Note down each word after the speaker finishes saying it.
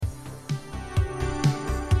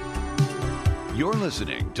You're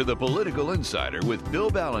listening to The Political Insider with Bill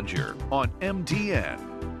Ballenger on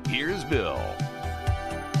MTN. Here's Bill.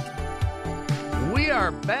 We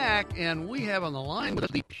are back, and we have on the line with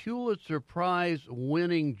us the Pulitzer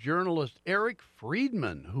Prize-winning journalist Eric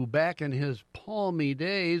Friedman, who back in his palmy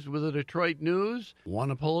days with the Detroit News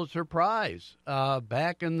won a Pulitzer Prize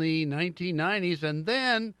back in the 1990s, and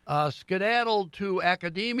then skedaddled to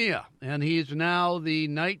academia. And he's now the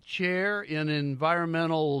Knight Chair in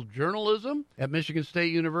Environmental Journalism at Michigan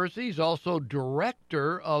State University. He's also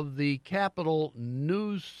director of the Capital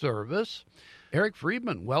News Service. Eric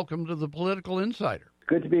Friedman, welcome to the Political Insider.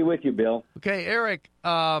 Good to be with you, Bill. Okay, Eric,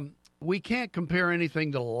 we can't compare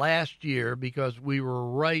anything to last year because we were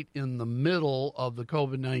right in the middle of the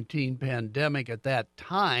COVID-19 pandemic at that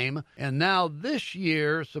time. And now this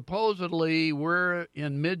year, supposedly, we're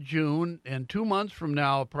in mid-June, and 2 months from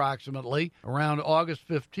now, approximately, around August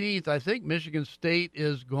 15th, I think Michigan State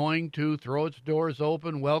is going to throw its doors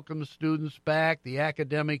open, welcome students back. The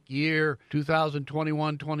academic year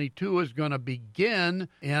 2021-22 is going to begin.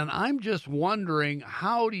 And I'm just wondering,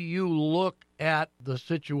 how do you look at the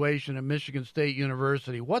situation at Michigan State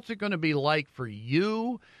University? What's it going to be like for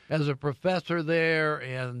you as a professor there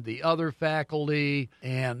and the other faculty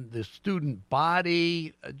and the student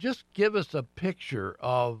body? Just give us a picture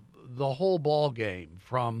of the whole ball game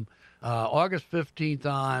from August 15th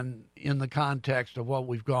on in the context of what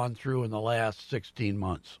we've gone through in the last 16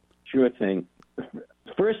 months. Sure thing.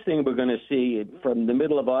 First thing we're going to see, from the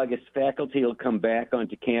middle of August, faculty will come back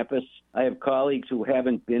onto campus. I have colleagues who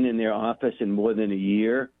haven't been in their office in more than a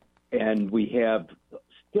year, and we have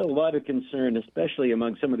still a lot of concern, especially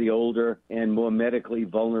among some of the older and more medically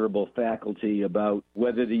vulnerable faculty, about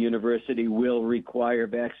whether the university will require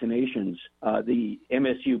vaccinations. The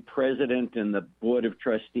MSU president and the board of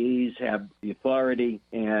trustees have the authority,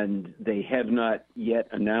 and they have not yet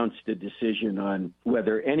announced a decision on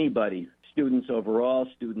whether anybody, students overall,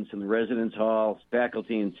 students in the residence halls,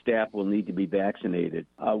 faculty and staff, will need to be vaccinated.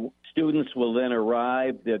 Students will then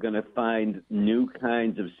arrive. They're going to find new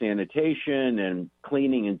kinds of sanitation and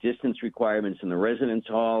cleaning and distance requirements in the residence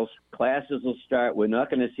halls. Classes will start. We're not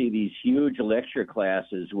going to see these huge lecture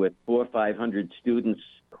classes with 400 or 500 students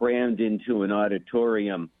crammed into an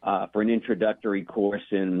auditorium for an introductory course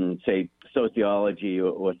in, say, sociology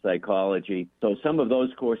or psychology. So some of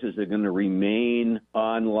those courses are going to remain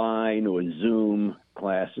online or Zoom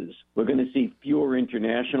classes. We're going to see fewer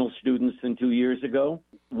international students than 2 years ago.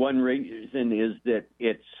 One reason is that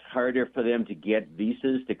it's harder for them to get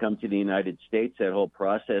visas to come to the United States. That whole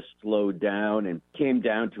process slowed down and came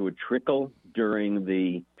down to a trickle during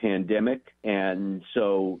the pandemic. And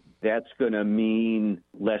so that's going to mean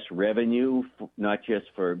less revenue, not just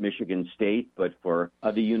for Michigan State, but for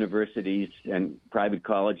other universities and private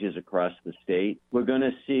colleges across the state. We're going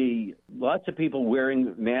to see lots of people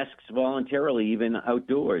wearing masks voluntarily, even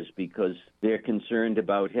outdoors, because they're concerned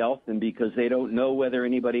about health and because they don't know whether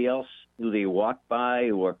anybody else who they walk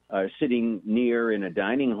by or are sitting near in a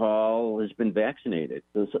dining hall has been vaccinated.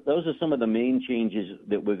 Those are some of the main changes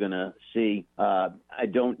that we're going to see. I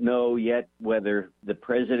don't know yet whether the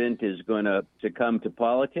president is going to succumb to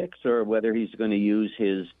politics or whether he's going to use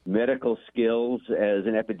his medical skills as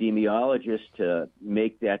an epidemiologist to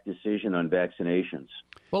make that decision on vaccinations.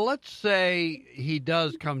 Well, let's say he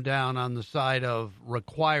does come down on the side of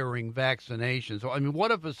requiring vaccinations. I mean,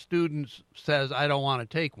 what if a student says, I don't want to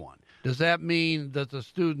take one? Does that mean that the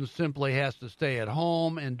student simply has to stay at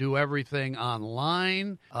home and do everything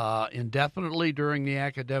online indefinitely during the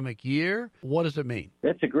academic year? What does it mean?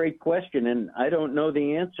 That's a great question, and I don't know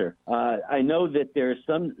the answer. I know that there are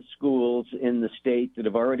some schools in the state that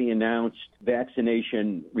have already announced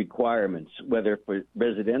vaccination requirements, whether for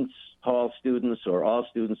residents, hall students, or all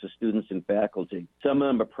students or students and faculty. Some of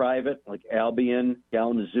them are private, like Albion,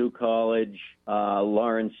 Kalamazoo College,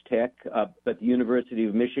 Lawrence Tech, but the University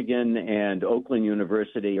of Michigan and Oakland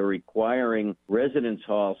University are requiring residence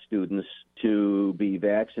hall students to be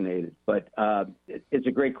vaccinated. But it's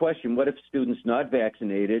a great question. What if a student's not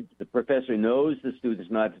vaccinated? The professor knows the student's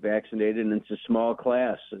not vaccinated, and it's a small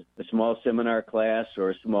class, a small seminar class or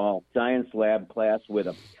a small science lab class with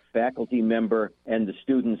a faculty member, and the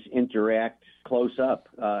students interact close up.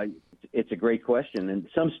 It's a great question. And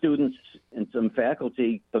some students and some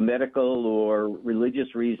faculty, for medical or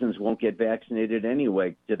religious reasons, won't get vaccinated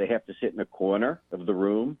anyway. Do they have to sit in a corner of the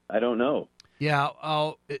room? I don't know. Yeah,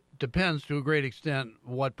 it depends to a great extent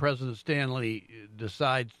what President Stanley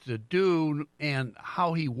decides to do and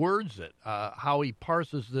how he words it, how he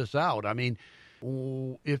parses this out. I mean,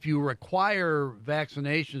 if you require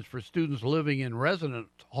vaccinations for students living in residence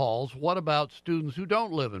halls, what about students who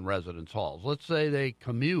don't live in residence halls? Let's say they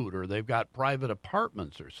commute or they've got private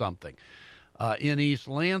apartments or something in East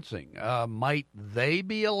Lansing. Might they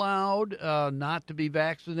be allowed not to be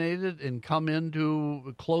vaccinated and come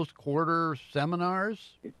into close quarter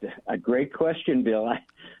seminars? It's a great question, Bill.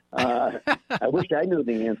 I wish I knew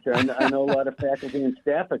the answer. I know a lot of faculty and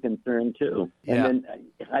staff are concerned, too. And then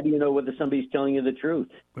how do you know whether somebody's telling you the truth?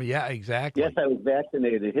 Well, yeah, exactly. Yes, I was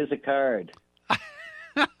vaccinated. Here's a card.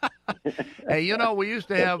 Hey, we used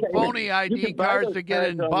to have phony ID cards to get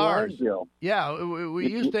in bars. Yeah,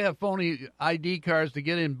 we used to have phony ID cards to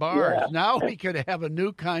get in bars. Yeah. Now we could have a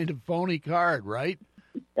new kind of phony card, right?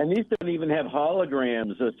 And these don't even have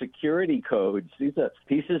holograms or security codes. These are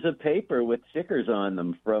pieces of paper with stickers on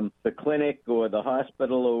them from the clinic or the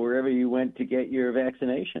hospital or wherever you went to get your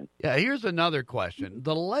vaccination. Yeah, here's another question.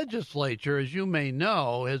 The legislature, as you may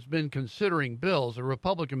know, has been considering bills, a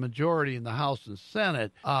Republican majority in the House and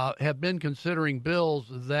Senate, have been considering bills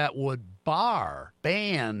that would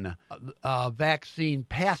ban vaccine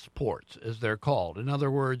passports, as they're called. In other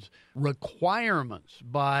words, requirements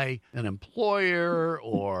by an employer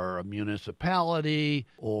or a municipality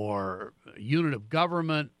or a unit of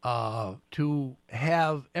government to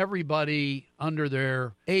have everybody under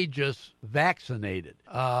their aegis vaccinated.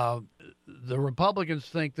 The Republicans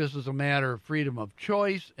think this is a matter of freedom of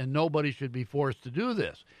choice and nobody should be forced to do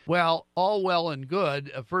this. Well, all well and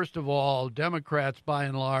good. First of all, Democrats, by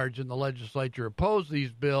and large, in the legislature oppose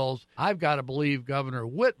these bills. I've got to believe Governor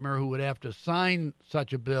Whitmer, who would have to sign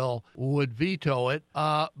such a bill, would veto it.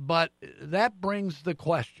 But that brings the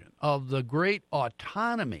question of the great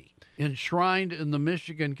autonomy enshrined in the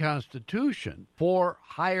Michigan Constitution for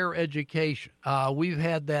higher education. We've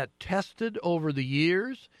had that tested over the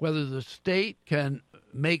years, whether the state can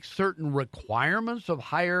make certain requirements of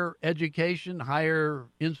higher education, higher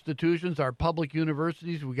institutions, our public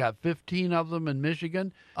universities, we got 15 of them in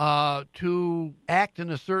Michigan, to act in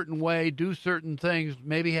a certain way, do certain things,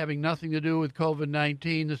 maybe having nothing to do with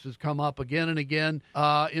COVID-19. This has come up again and again,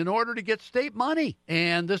 in order to get state money.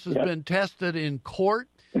 And this has been tested in court.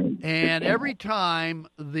 And every time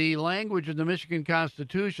the language in the Michigan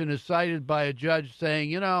Constitution is cited by a judge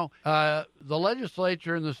saying, the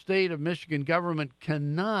legislature and the state of Michigan government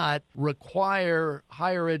cannot require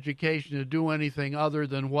higher education to do anything other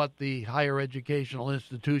than what the higher educational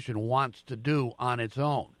institution wants to do on its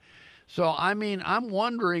own. So, I'm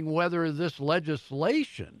wondering whether this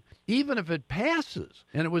legislation, even if it passes,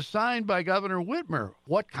 and it was signed by Governor Whitmer,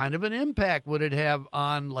 what kind of an impact would it have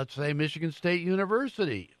on, let's say, Michigan State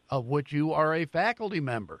University, of which you are a faculty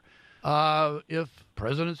member? If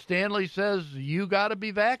President Stanley says you got to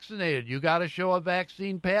be vaccinated, you got to show a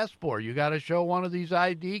vaccine passport, you got to show one of these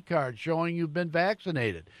ID cards showing you've been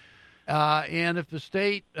vaccinated. And if the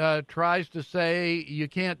state tries to say you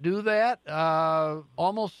can't do that,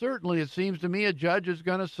 almost certainly it seems to me a judge is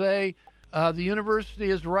going to say the university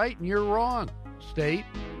is right and you're wrong. State,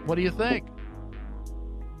 what do you think?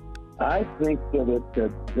 I think that it's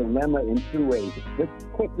a dilemma in two ways. Let's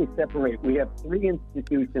quickly separate. We have three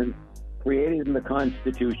institutions created in the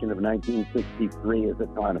Constitution of 1963 as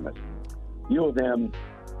autonomous. U of M,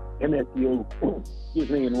 MSU,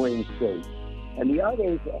 and Wayne State. And the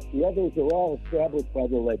others are all established by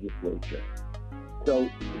the legislature. So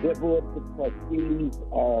their boards of trustees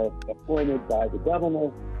are appointed by the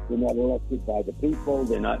governor. They're not elected by the people.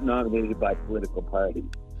 They're not nominated by political parties.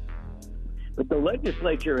 But the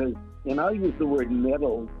legislature has, and I'll use the word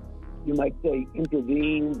meddled, you might say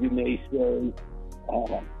intervened, you may say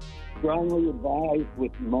strongly advised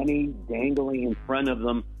with money dangling in front of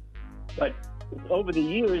them. But over the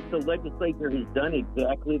years, the legislature has done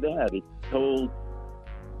exactly that. It's told,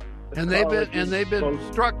 and they've been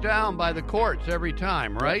struck down by the courts every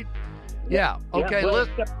time, right? Yeah. Okay. Well,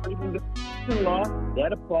 the law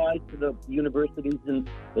that applies to the universities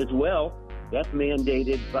as well. That's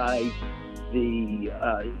mandated by the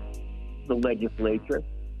legislature.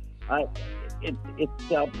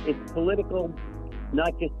 It's political,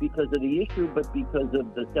 not just because of the issue, but because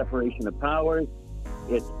of the separation of powers.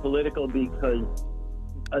 It's political because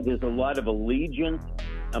there's a lot of allegiance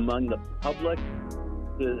among the public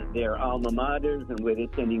to their alma maters and where they're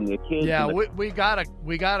sending their kids. Yeah, we gotta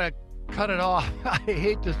cut it off. I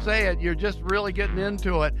hate to say it, you're just really getting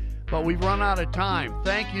into it, but we've run out of time.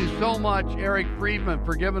 Thank you so much, Eric Friedman,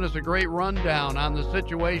 for giving us a great rundown on the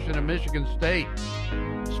situation in Michigan State.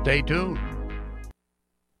 Stay tuned.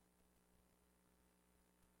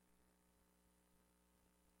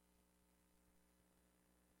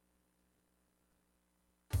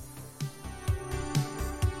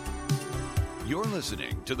 You're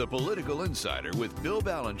listening to The Political Insider with Bill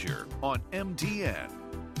Ballenger on MTN.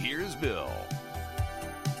 Here's Bill.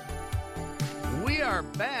 We are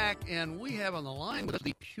back, and we have on the line with us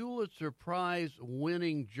the Pulitzer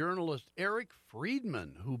Prize-winning journalist Eric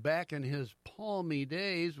Friedman, who back in his palmy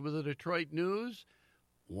days with the Detroit News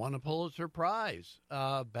won a Pulitzer Prize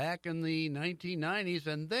back in the 1990s,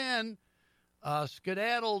 and then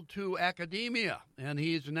skedaddled to academia. And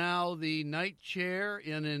he's now the Knight Chair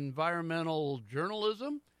in Environmental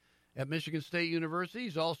Journalism at Michigan State University.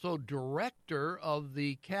 He's also director of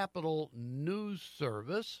the Capitol News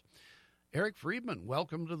Service. Eric Friedman,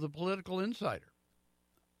 welcome to the Political Insider.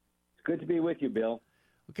 It's good to be with you, Bill.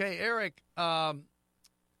 Okay, Eric,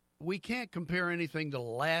 we can't compare anything to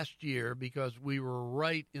last year because we were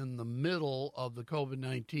right in the middle of the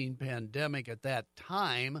COVID-19 pandemic at that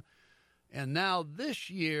time. And now this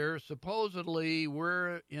year, supposedly,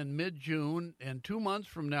 we're in mid-June, and 2 months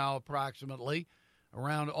from now, approximately,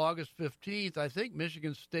 around August 15th, I think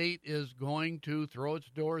Michigan State is going to throw its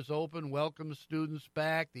doors open, welcome students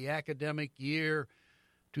back. The academic year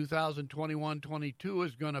 2021-22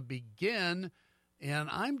 is going to begin. And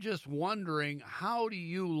I'm just wondering, how do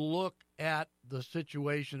you look at the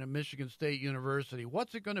situation at Michigan State University?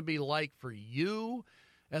 What's it going to be like for you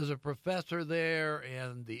as a professor there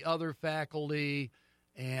and the other faculty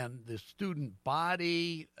and the student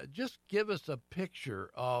body? Just give us a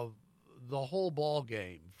picture of the whole ball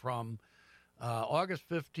game from August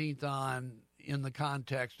 15th on in the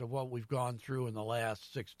context of what we've gone through in the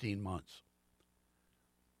last 16 months.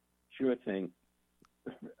 Sure thing.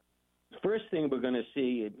 First thing we're going to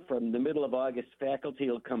see from the middle of August, faculty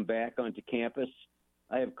will come back onto campus.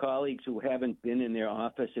 I have colleagues who haven't been in their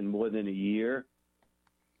office in more than a year,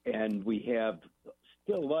 and we have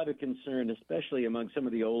still a lot of concern, especially among some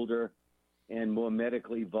of the older and more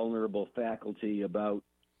medically vulnerable faculty, about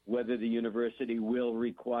whether the university will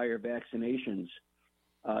require vaccinations.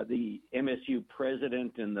 The MSU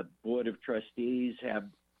president and the board of trustees have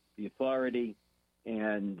the authority,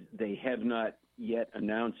 and they have not yet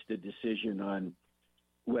announced a decision on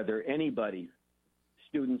whether anybody,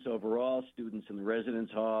 students overall, students in the residence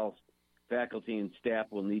halls, faculty and staff,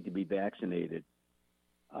 will need to be vaccinated.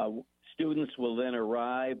 Students will then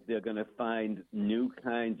arrive. They're going to find new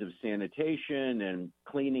kinds of sanitation and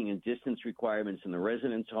cleaning and distance requirements in the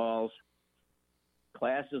residence halls.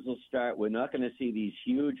 Classes will start. We're not going to see these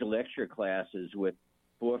huge lecture classes with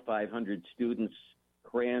 400 or 500 students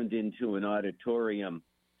crammed into an auditorium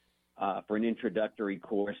for an introductory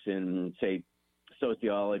course in, say,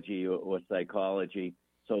 sociology or psychology.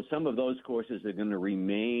 So some of those courses are going to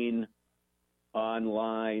remain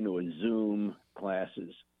online or Zoom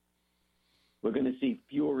classes. We're going to see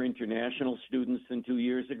fewer international students than 2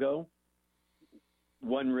 years ago.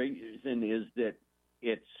 One reason is that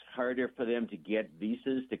it's harder for them to get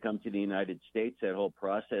visas to come to the United States. That whole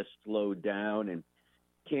process slowed down and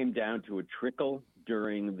came down to a trickle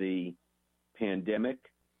during the pandemic.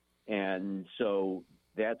 And so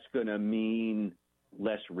that's going to mean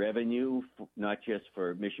less revenue, not just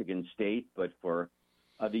for Michigan State, but for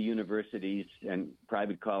other universities and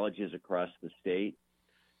private colleges across the state.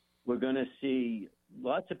 We're going to see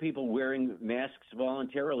lots of people wearing masks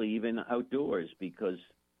voluntarily, even outdoors, because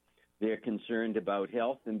they're concerned about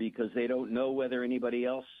health and because they don't know whether anybody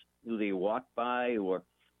else who they walk by or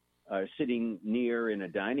are sitting near in a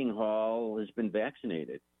dining hall has been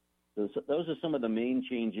vaccinated. So those are some of the main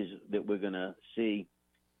changes that we're going to see.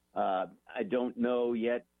 I don't know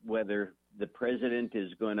yet whether the president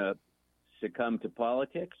is going to succumb to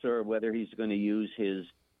politics or whether he's going to use his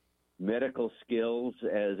medical skills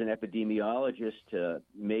as an epidemiologist to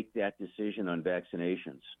make that decision on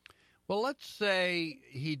vaccinations. Well, let's say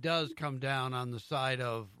he does come down on the side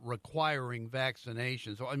of requiring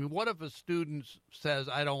vaccinations. So, I mean, what if a student says,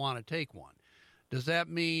 I don't want to take one? Does that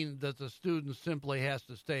mean that the student simply has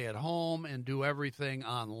to stay at home and do everything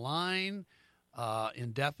online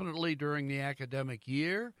indefinitely during the academic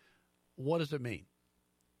year? What does it mean?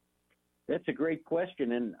 That's a great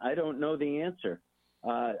question, and I don't know the answer.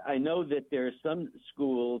 I know that there are some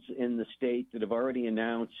schools in the state that have already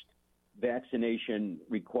announced vaccination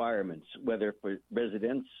requirements, whether for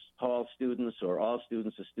residence hall students or all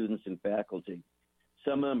students or students and faculty.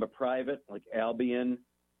 Some of them are private, like Albion,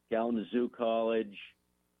 Kalamazoo College,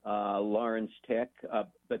 Lawrence Tech,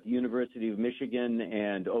 but the University of Michigan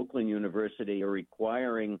and Oakland University are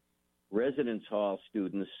requiring residence hall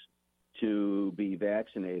students to be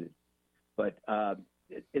vaccinated. But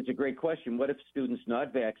it's a great question. What if students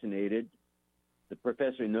not vaccinated? The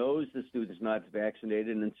professor knows the student's not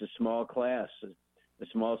vaccinated, and it's a small class, a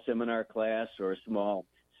small seminar class or a small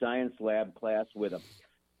science lab class with a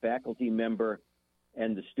faculty member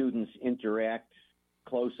and the students interact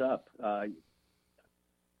close up?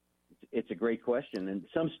 It's a great question. And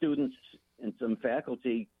some students and some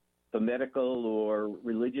faculty, for medical or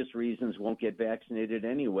religious reasons, won't get vaccinated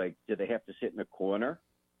anyway. Do they have to sit in a corner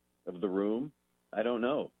of the room? I don't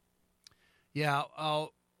know. Yeah,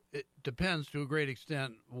 it depends to a great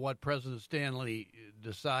extent what President Stanley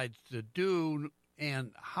decides to do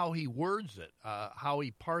and how he words it, how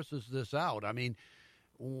he parses this out. I mean,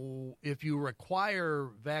 if you require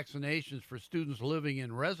vaccinations for students living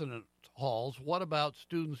in residence halls, what about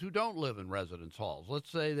students who don't live in residence halls?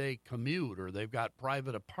 Let's say they commute or they've got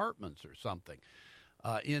private apartments or something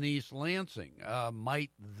in East Lansing.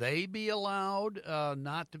 Might they be allowed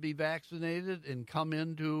not to be vaccinated and come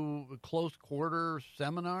into close quarter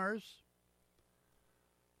seminars?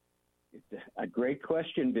 A great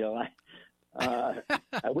question, Bill. I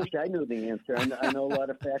wish I knew the answer. I know a lot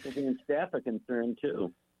of faculty and staff are concerned,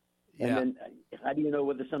 too. And then how do you know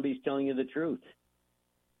whether somebody's telling you the truth?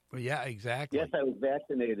 Well, yeah, exactly. Yes, I was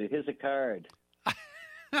vaccinated. Here's a card.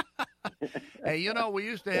 Hey, we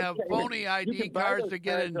used to have phony ID cards to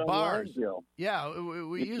get in bars. Yeah,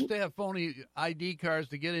 we used to have phony ID cards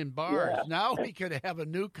to get in bars. Yeah. Now we could have a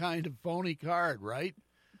new kind of phony card, right?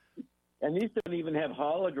 And these don't even have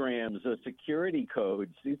holograms or security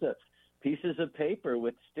codes. These are pieces of paper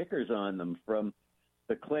with stickers on them from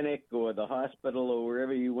the clinic or the hospital or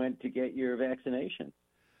wherever you went to get your vaccination.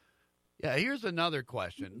 Yeah, here's another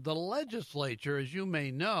question. The legislature, as you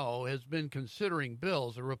may know, has been considering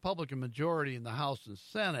bills. A Republican majority in the House and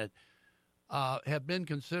Senate have been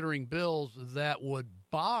considering bills that would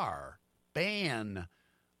ban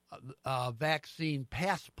vaccine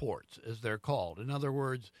passports, as they're called. In other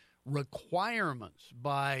words, requirements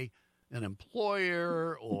by an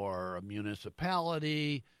employer or a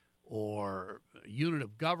municipality or a unit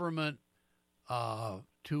of government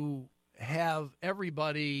to have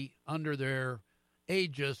everybody under their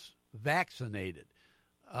aegis vaccinated.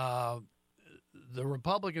 The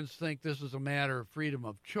Republicans think this is a matter of freedom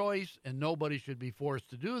of choice and nobody should be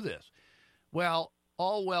forced to do this. Well,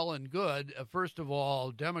 all well and good. First of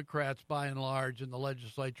all, Democrats, by and large, in the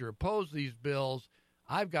legislature oppose these bills.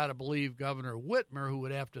 I've got to believe Governor Whitmer, who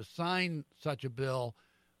would have to sign such a bill,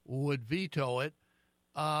 would veto it.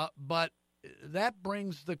 But that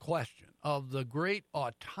brings the question of the great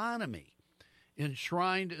autonomy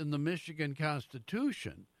enshrined in the Michigan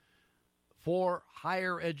Constitution for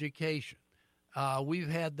higher education. We've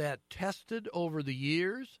had that tested over the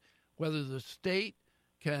years, whether the state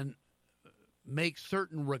can make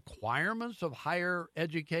certain requirements of higher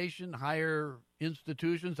education, higher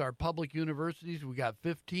institutions, our public universities, we got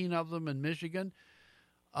 15 of them in Michigan,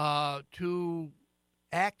 to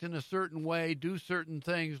act in a certain way, do certain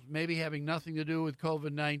things, maybe having nothing to do with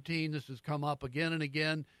COVID-19. This has come up again and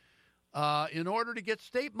again, in order to get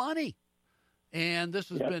state money. And this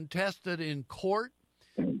has been tested in court.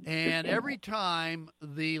 And every time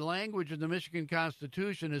the language in the Michigan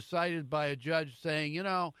Constitution is cited by a judge saying,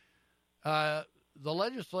 the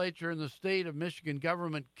legislature and the state of Michigan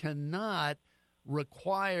government cannot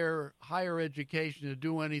require higher education to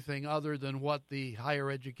do anything other than what the higher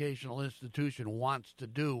educational institution wants to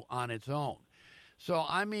do on its own. So,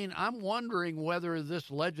 I'm wondering whether this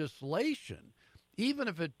legislation, even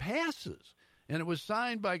if it passes, and it was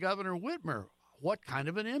signed by Governor Whitmer, what kind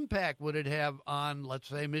of an impact would it have on, let's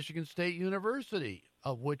say, Michigan State University,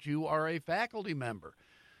 of which you are a faculty member?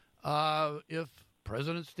 If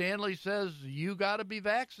President Stanley says you got to be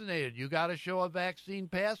vaccinated, you got to show a vaccine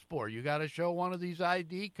passport, you got to show one of these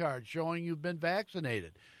ID cards showing you've been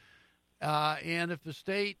vaccinated. And if the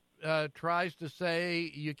state tries to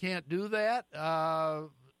say you can't do that,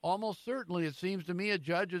 almost certainly it seems to me a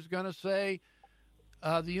judge is going to say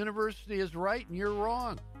the university is right and you're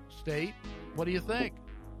wrong, state. What do you think?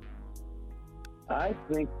 I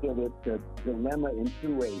think that it's a dilemma in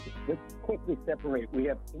two ways. Let's quickly separate. We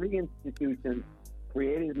have three institutions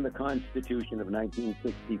created in the Constitution of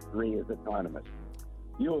 1963 as autonomous.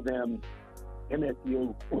 U of M,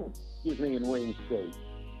 MSU, and Wayne State.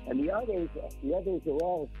 And the others are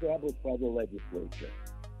all established by the legislature.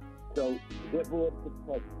 So their boards of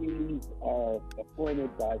trustees are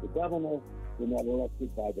appointed by the governor. They're not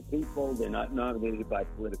elected by the people. They're not nominated by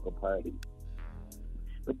political parties.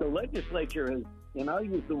 But the legislature has, and I'll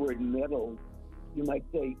use the word meddled, you might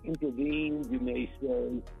say intervened, you may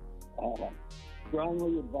say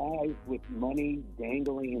strongly advised with money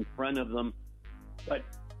dangling in front of them. But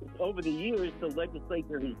over the years, the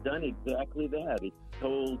legislature has done exactly that. It's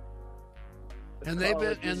told, and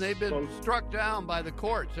they've been struck down by the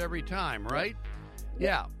courts every time, right?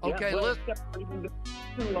 Yeah. Okay. Well,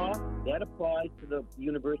 election law, that applies to the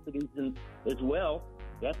universities as well.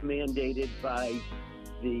 That's mandated by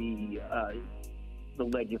the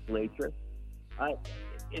legislature.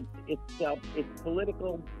 It's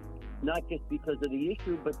political, not just because of the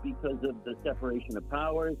issue, but because of the separation of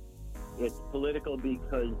powers. It's political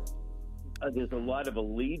because there's a lot of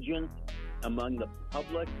allegiance among the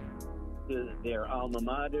public to their alma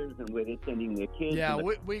maters and where they're sending their kids. Yeah,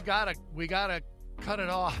 we gotta cut it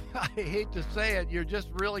off. I hate to say it, you're just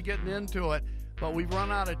really getting into it, but we've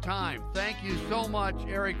run out of time. Thank you so much,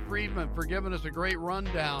 Eric Friedman, for giving us a great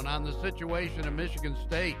rundown on the situation in Michigan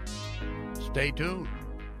State. Stay tuned.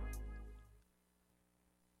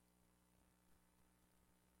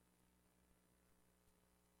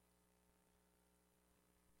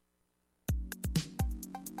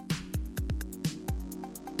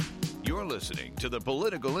 You're listening to The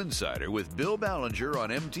Political Insider with Bill Ballenger on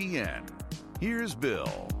MTN. Here's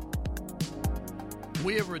Bill.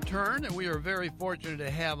 We have returned, and we are very fortunate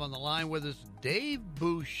to have on the line with us Dave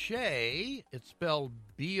Boucher. It's spelled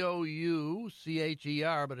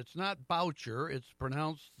Boucher, but it's not Boucher. It's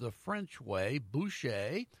pronounced the French way,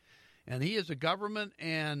 Boucher. And he is a government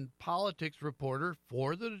and politics reporter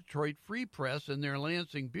for the Detroit Free Press in their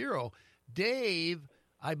Lansing bureau. Dave,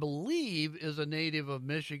 I believe, is a native of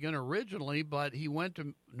Michigan originally, but he went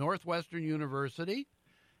to Northwestern University,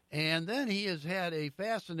 and then he has had a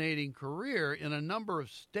fascinating career in a number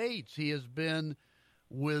of states. He has been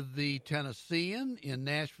with the Tennessean in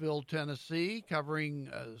Nashville, Tennessee,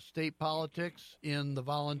 covering state politics in the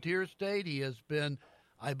volunteer state. He has been,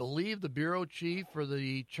 I believe, the bureau chief for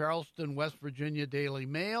the Charleston, West Virginia Daily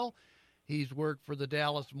Mail. He's worked for the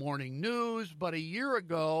Dallas Morning News, but a year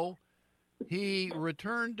ago, he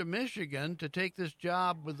returned to Michigan to take this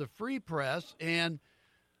job with the Free Press, and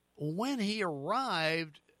when he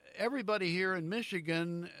arrived, everybody here in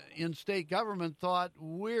Michigan in state government thought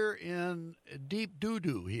we're in deep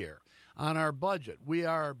doo-doo here on our budget. We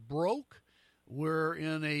are broke. We're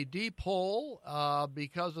in a deep hole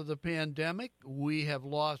because of the pandemic. We have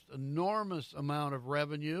lost enormous amount of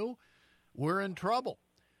revenue. We're in trouble.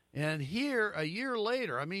 And here, a year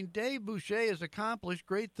later, I mean, Dave Boucher has accomplished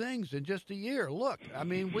great things in just a year. Look, I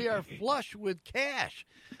mean, we are flush with cash.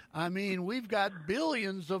 I mean, we've got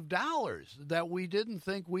billions of dollars that we didn't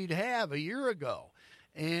think we'd have a year ago.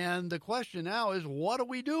 And the question now is, what do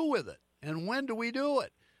we do with it? And when do we do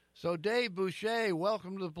it? So, Dave Boucher,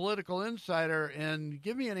 welcome to the Political Insider, and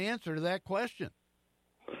give me an answer to that question.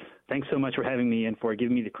 Thanks so much for having me and for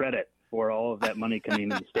giving me the credit for all of that money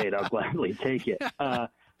coming into the state. I'll gladly take it.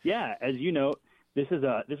 Yeah, as you know, this is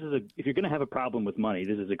a if you're going to have a problem with money,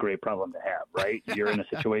 this is a great problem to have, right? You're in a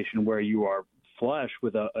situation where you are flush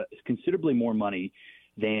with a considerably more money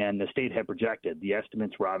than the state had projected. The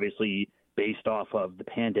estimates were obviously based off of the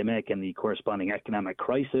pandemic and the corresponding economic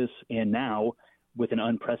crisis, and now with an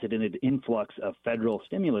unprecedented influx of federal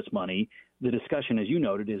stimulus money, the discussion, as you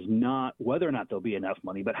noted, is not whether or not there'll be enough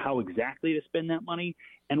money, but how exactly to spend that money,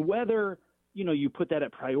 and whether you put that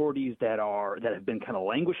at priorities that have been kind of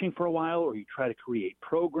languishing for a while, or you try to create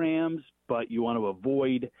programs, but you want to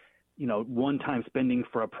avoid, one-time spending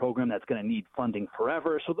for a program that's going to need funding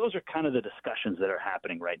forever. So those are kind of the discussions that are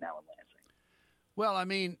happening right now in Lansing. Well, I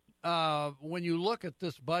mean, when you look at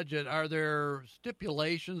this budget, are there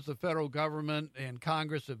stipulations the federal government and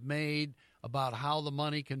Congress have made about how the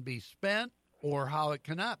money can be spent or how it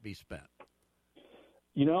cannot be spent?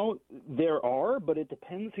 There are, but it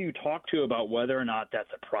depends who you talk to about whether or not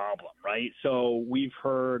that's a problem, right? So we've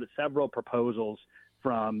heard several proposals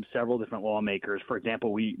from several different lawmakers. For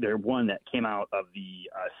example, there's one that came out of the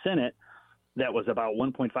Senate that was about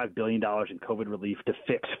 $1.5 billion in COVID relief to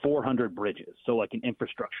fix 400 bridges, so like an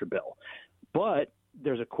infrastructure bill. But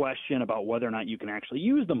there's a question about whether or not you can actually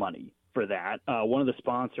use the money for that. One of the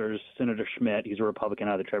sponsors, Senator Schmidt, he's a Republican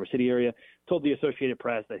out of the Traverse City area, told the Associated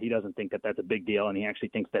Press that he doesn't think that that's a big deal, and he actually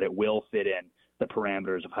thinks that it will fit in the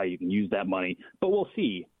parameters of how you can use that money. But we'll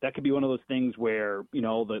see. That could be one of those things where,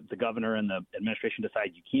 the governor and the administration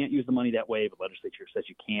decide you can't use the money that way, but legislature says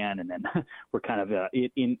you can, and then we're kind of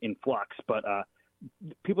in flux. But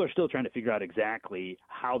people are still trying to figure out exactly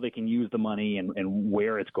how they can use the money and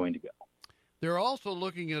where it's going to go. They're also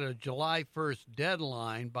looking at a July 1st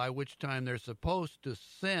deadline by which time they're supposed to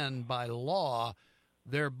send by law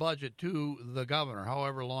their budget to the governor,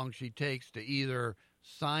 however long she takes to either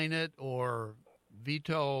sign it or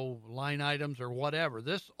veto line items or whatever.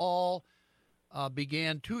 This all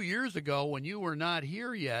began 2 years ago when you were not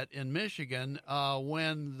here yet in Michigan,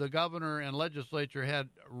 when the governor and legislature had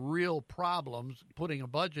real problems putting a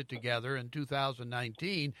budget together in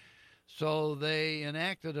 2019. So they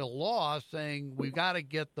enacted a law saying we've got to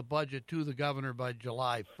get the budget to the governor by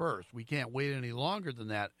July 1st. We can't wait any longer than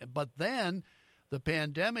that. But then the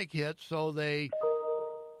pandemic hit, so they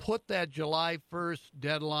put that July 1st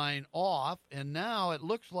deadline off, and now it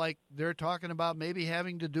looks like they're talking about maybe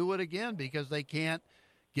having to do it again because they can't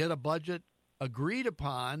get a budget agreed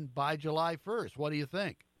upon by July 1st. What do you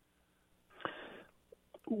think?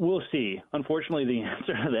 We'll see. Unfortunately, the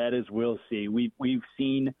answer to that is we'll see. We've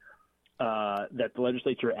seen that the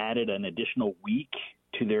legislature added an additional week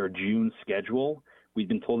to their June schedule. We've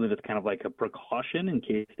been told that it's kind of like a precaution in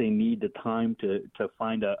case they need the time to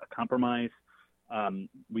find a compromise.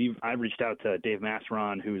 I've reached out to Dave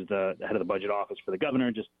Masseron, who's the head of the budget office for the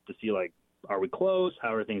governor, just to see, like, are we close?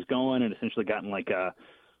 How are things going? And essentially gotten like a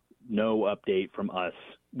no update from us,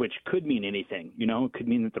 which could mean anything. You know, it could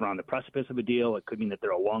mean that they're on the precipice of a deal. It could mean that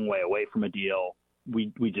they're a long way away from a deal.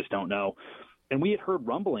 We just don't know. And we had heard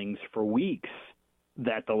rumblings for weeks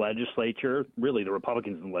that the legislature, really the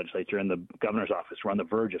Republicans in the legislature and the governor's office, were on the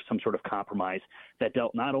verge of some sort of compromise that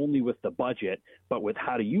dealt not only with the budget, but with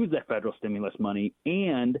how to use that federal stimulus money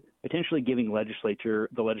and potentially giving the legislature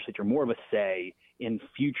more of a say in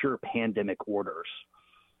future pandemic orders.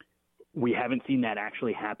 We haven't seen that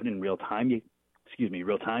actually happen in real time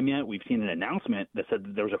yet. We've seen an announcement that said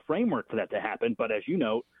that there was a framework for that to happen, but as you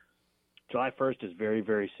note, July 1st is very,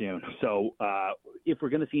 very soon. So if we're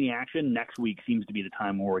going to see any action, next week seems to be the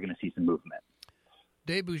time where we're going to see some movement.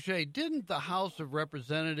 Dave Boucher, didn't the House of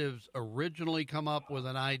Representatives originally come up with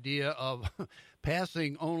an idea of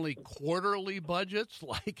passing only quarterly budgets,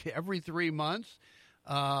 like every 3 months?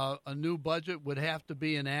 A new budget would have to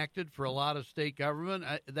be enacted for a lot of state government.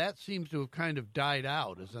 That seems to have kind of died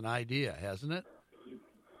out as an idea, hasn't it?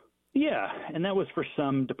 Yeah, and that was for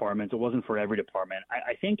some departments. It wasn't for every department.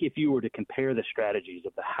 I think if you were to compare the strategies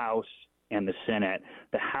of the House and the Senate,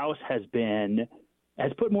 the House has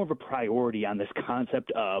put more of a priority on this concept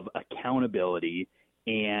of accountability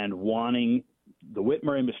and wanting the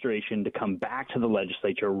Whitmer administration to come back to the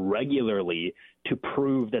legislature regularly to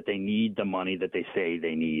prove that they need the money that they say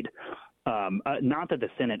they need. Not that the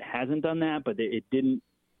Senate hasn't done that, but it didn't,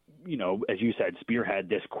 as you said, spearhead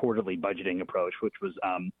this quarterly budgeting approach, which was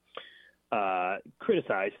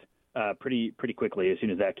criticized pretty quickly as soon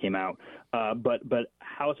as that came out. But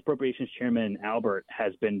House Appropriations Chairman Albert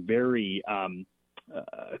has been very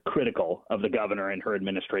critical of the governor and her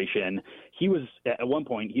administration. He was, at one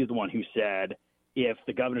point, he's the one who said, if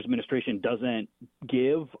the governor's administration doesn't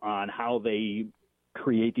give on how they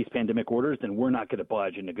create these pandemic orders, then we're not going to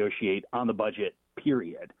budge and negotiate on the budget,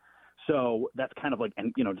 period. So that's kind of like,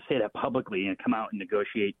 and to say that publicly and come out and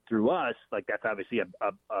negotiate through us, like that's obviously a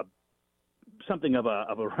something of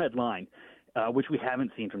a red line, which we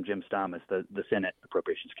haven't seen from Jim Thomas, the Senate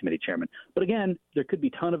Appropriations Committee chairman. But again, there could be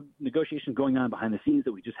a ton of negotiations going on behind the scenes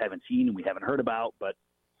that we just haven't seen and we haven't heard about, but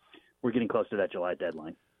we're getting close to that July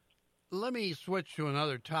deadline. Let me switch to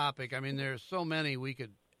another topic. I mean, there's so many we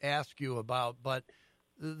could ask you about, but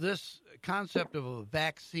this concept of a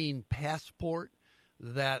vaccine passport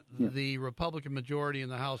that the Republican majority in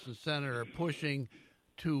the House and Senate are pushing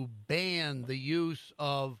to ban the use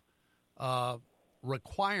of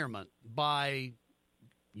requirement by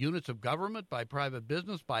units of government, by private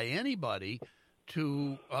business, by anybody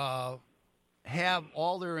to have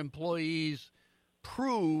all their employees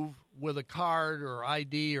prove with a card or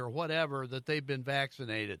ID or whatever that they've been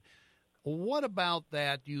vaccinated. What about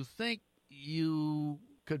that? Do you think you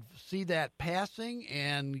could see that passing?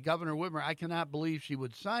 And Governor Whitmer, I cannot believe she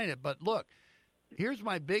would sign it. But look, here's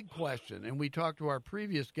my big question, and we talked to our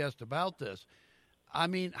previous guest about this. I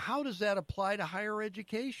mean, how does that apply to higher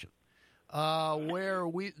education, where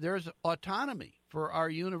there's autonomy for our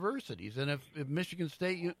universities? And if Michigan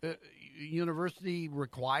State University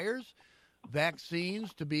requires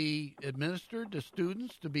vaccines to be administered to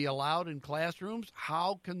students, to be allowed in classrooms,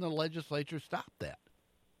 how can the legislature stop that?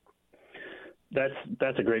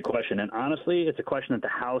 That's a great question. And honestly, it's a question that the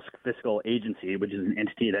House Fiscal Agency, which is an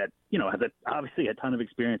entity that, has obviously a ton of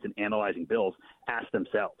experience in analyzing bills, asked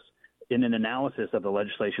themselves. In an analysis of the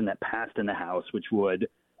legislation that passed in the House, which would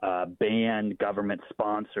ban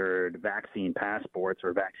government-sponsored vaccine passports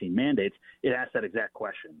or vaccine mandates, it asked that exact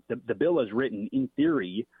question. The bill as written, in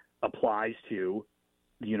theory, applies to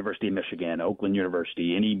the University of Michigan, Oakland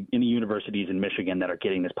University, any universities in Michigan that are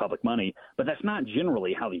getting this public money. But that's not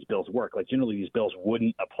generally how these bills work. Like generally these bills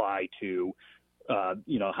wouldn't apply to,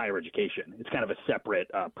 higher education. It's kind of a separate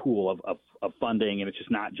pool of funding, and it's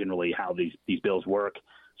just not generally how these bills work.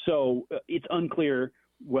 So it's unclear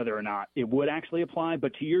whether or not it would actually apply.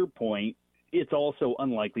 But to your point, it's also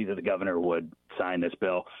unlikely that the governor would sign this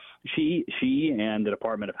bill. She and the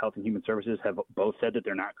Department of Health and Human Services have both said that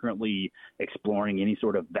they're not currently exploring any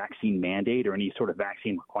sort of vaccine mandate or any sort of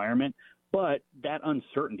vaccine requirement. But that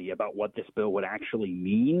uncertainty about what this bill would actually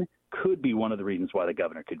mean could be one of the reasons why the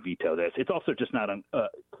governor could veto this. It's also just not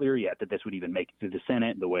clear yet that this would even make it through the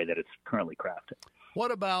Senate the way that it's currently crafted.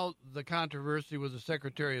 What about the controversy with the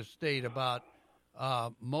Secretary of State about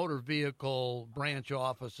motor vehicle branch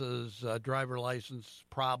offices, driver license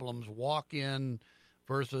problems, walk-in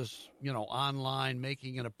versus, online,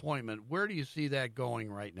 making an appointment? Where do you see that going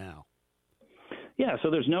right now? Yeah,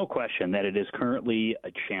 so there's no question that it is currently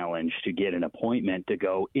a challenge to get an appointment to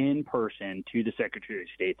go in person to the Secretary of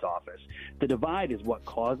State's office. The divide is what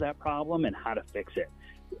caused that problem and how to fix it.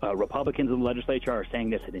 Republicans in the legislature are saying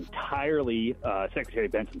this is entirely Secretary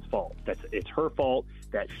Benson's fault. It's her fault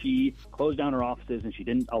that she closed down her offices and she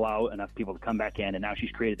didn't allow enough people to come back in, and now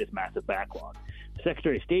she's created this massive backlog. The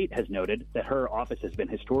Secretary of State has noted that her office has been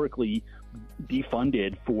historically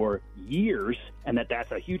defunded for years, and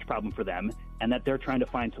that's a huge problem for them, and that they're trying to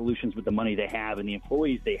find solutions with the money they have and the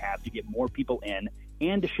employees they have to get more people in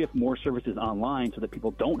and to shift more services online so that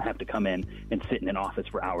people don't have to come in and sit in an office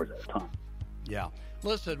for hours at a time. Yeah.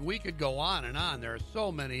 Listen, we could go on and on. There are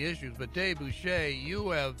so many issues, but Dave Boucher, you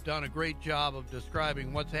have done a great job of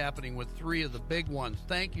describing what's happening with three of the big ones.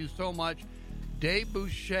 Thank you so much. Dave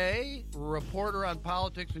Boucher, reporter on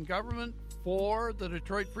politics and government for the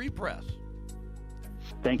Detroit Free Press.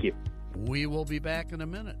 Thank you. We will be back in a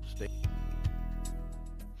minute. Stay